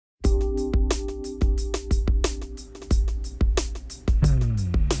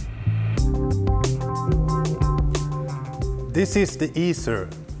This is the easer.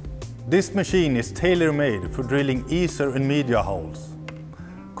 This machine is tailor-made for drilling easer and media holes.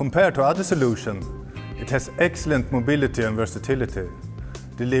 Compared to other solutions, it has excellent mobility and versatility,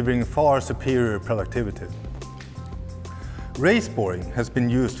 delivering far superior productivity. Raiseboring has been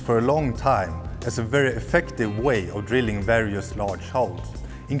used for a long time as a very effective way of drilling various large holes,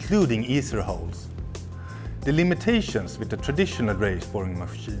 including easer holes. The limitations with the traditional raiseboring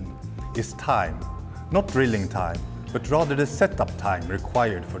machine is time, not drilling time, but rather the setup time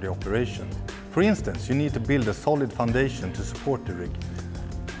required for the operation. For instance, you need to build a solid foundation to support the rig.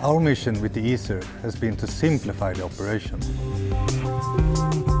 Our mission with the easer has been to simplify the operation.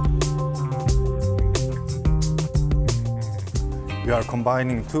 We are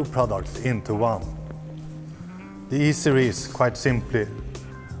combining two products into one. The easer is, quite simply,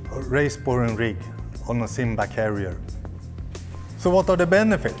 a raiseboring rig on a Simba carrier. So what are the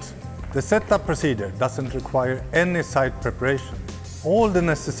benefits? The setup procedure doesn't require any site preparation. All the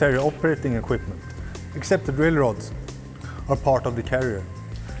necessary operating equipment, except the drill rods, are part of the carrier.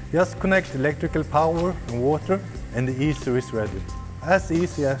 Just connect electrical power and water and the easer is ready. As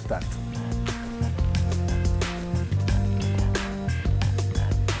easy as that.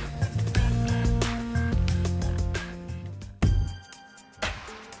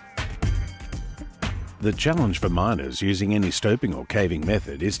 The challenge for miners using any stoping or caving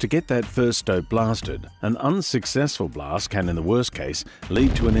method is to get that first stope blasted. An unsuccessful blast can, in the worst case,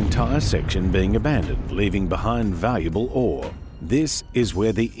 lead to an entire section being abandoned, leaving behind valuable ore. This is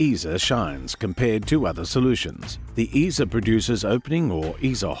where the easer shines compared to other solutions. The easer produces opening or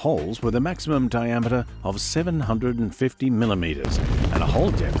easer holes with a maximum diameter of 750 millimeters and a hole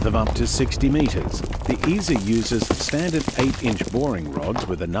depth of up to 60 meters. The easer uses standard 8-inch boring rods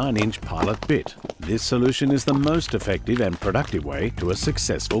with a 9-inch pilot bit. This solution is the most effective and productive way to a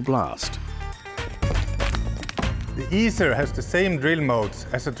successful blast. The easer has the same drill modes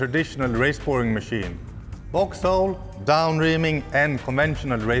as a traditional raiseboring machine. Box hole, down reaming and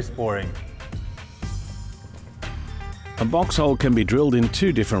conventional raiseboring. A box hole can be drilled in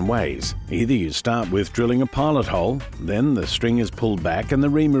two different ways. Either you start with drilling a pilot hole, then the string is pulled back and the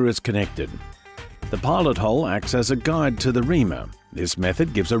reamer is connected. The pilot hole acts as a guide to the reamer. This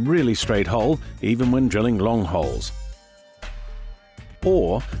method gives a really straight hole even when drilling long holes.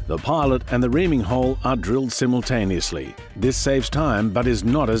 Or the pilot and the reaming hole are drilled simultaneously. This saves time but is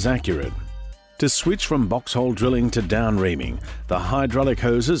not as accurate. To switch from box hole drilling to down reaming, the hydraulic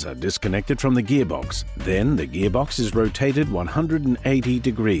hoses are disconnected from the gearbox. Then the gearbox is rotated 180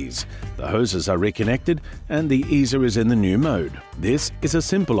 degrees. The hoses are reconnected and the easer is in the new mode. This is a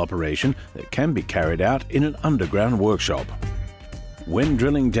simple operation that can be carried out in an underground workshop. When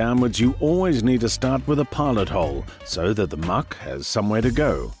drilling downwards, you always need to start with a pilot hole so that the muck has somewhere to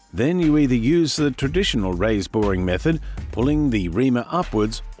go. Then you either use the traditional raiseboring method, pulling the reamer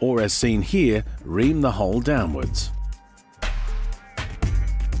upwards, or as seen here, ream the hole downwards.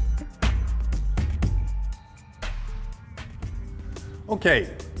 Okay,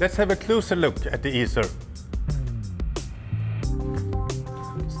 let's have a closer look at the easer.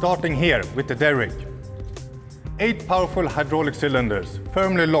 Starting here with the derrick. 8 powerful hydraulic cylinders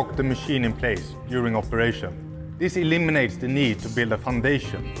firmly lock the machine in place during operation. This eliminates the need to build a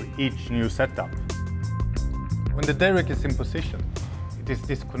foundation for each new setup. When the derrick is in position, it is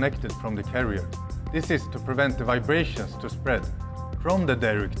disconnected from the carrier. This is to prevent the vibrations to spread from the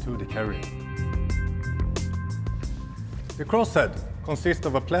derrick to the carrier. The crosshead consists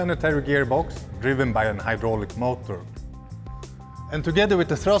of a planetary gearbox driven by an hydraulic motor. And together with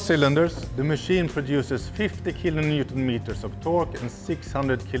the thrust cylinders, the machine produces 50 kN of torque and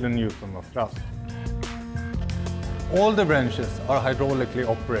 600 kN of thrust. All the wrenches are hydraulically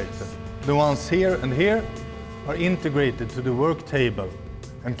operated. The ones here and here are integrated to the work table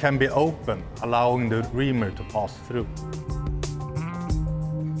and can be opened, allowing the reamer to pass through.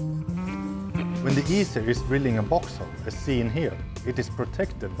 When the easer is drilling a box hole, as seen here, it is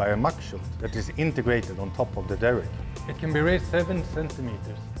protected by a muck chute that is integrated on top of the derrick. It can be raised 7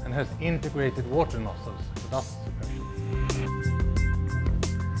 centimeters and has integrated water nozzles for dust suppression.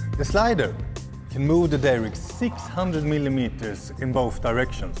 The slider can move the derrick 600 millimeters in both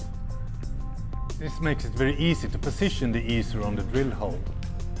directions. This makes it very easy to position the easer on the drill hole.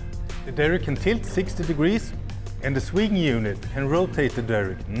 The derrick can tilt 60 degrees and the swing unit can rotate the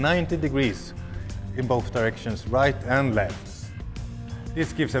derrick 90 degrees in both directions, right and left.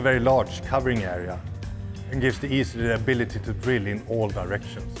 This gives a very large covering area and gives the easer the ability to drill in all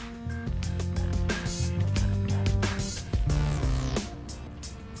directions.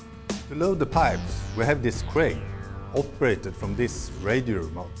 To load the pipes, we have this crane operated from this radio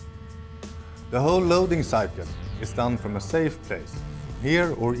remote. The whole loading cycle is done from a safe place,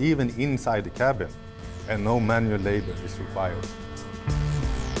 here or even inside the cabin, and no manual labor is required.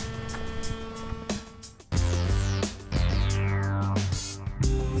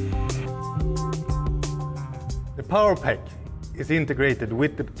 The power pack is integrated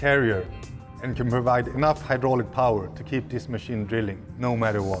with the carrier and can provide enough hydraulic power to keep this machine drilling no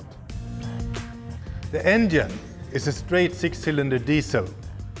matter what. The engine is a straight 6-cylinder diesel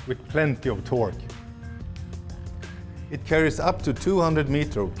with plenty of torque. It carries up to 200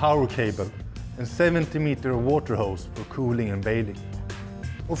 meters of power cable and 70 meters of water hose for cooling and baling.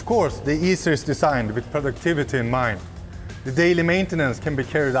 Of course, the Easer is designed with productivity in mind. The daily maintenance can be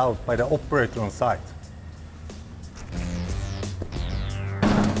carried out by the operator on site.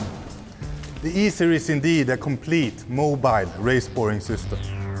 The Easer is indeed a complete mobile raiseboring system.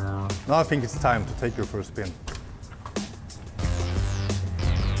 Now I think it's time to take her for a spin.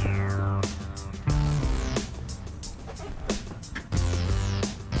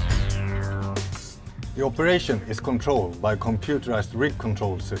 The operation is controlled by a computerized rig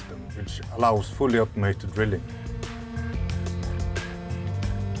control system, which allows fully automated drilling.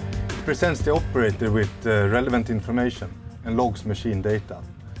 It presents the operator with relevant information and logs machine data.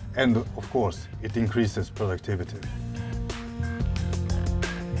 And of course, it increases productivity.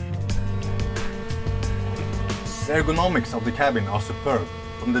 The ergonomics of the cabin are superb,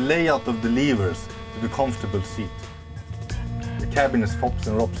 from the layout of the levers to the comfortable seat. The cabin is FOPS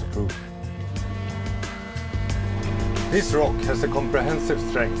and ROPS approved. This rock has a comprehensive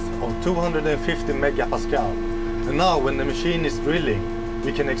strength of 250 megapascal, and now when the machine is drilling,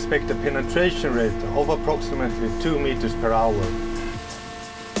 we can expect a penetration rate of approximately 2 meters per hour.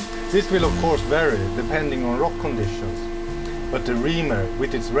 This will of course vary depending on rock conditions, but the reamer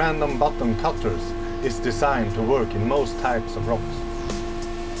with its random button cutters is designed to work in most types of rocks.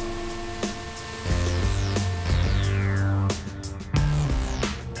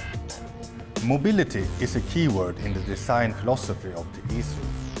 Mobility is a keyword in the design philosophy of the Easer.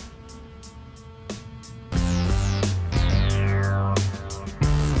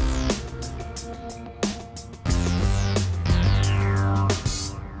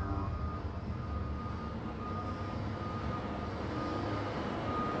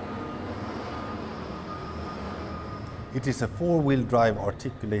 It is a 4-wheel drive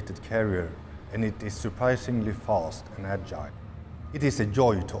articulated carrier, and it is surprisingly fast and agile. It is a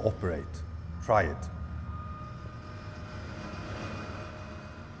joy to operate. Try it.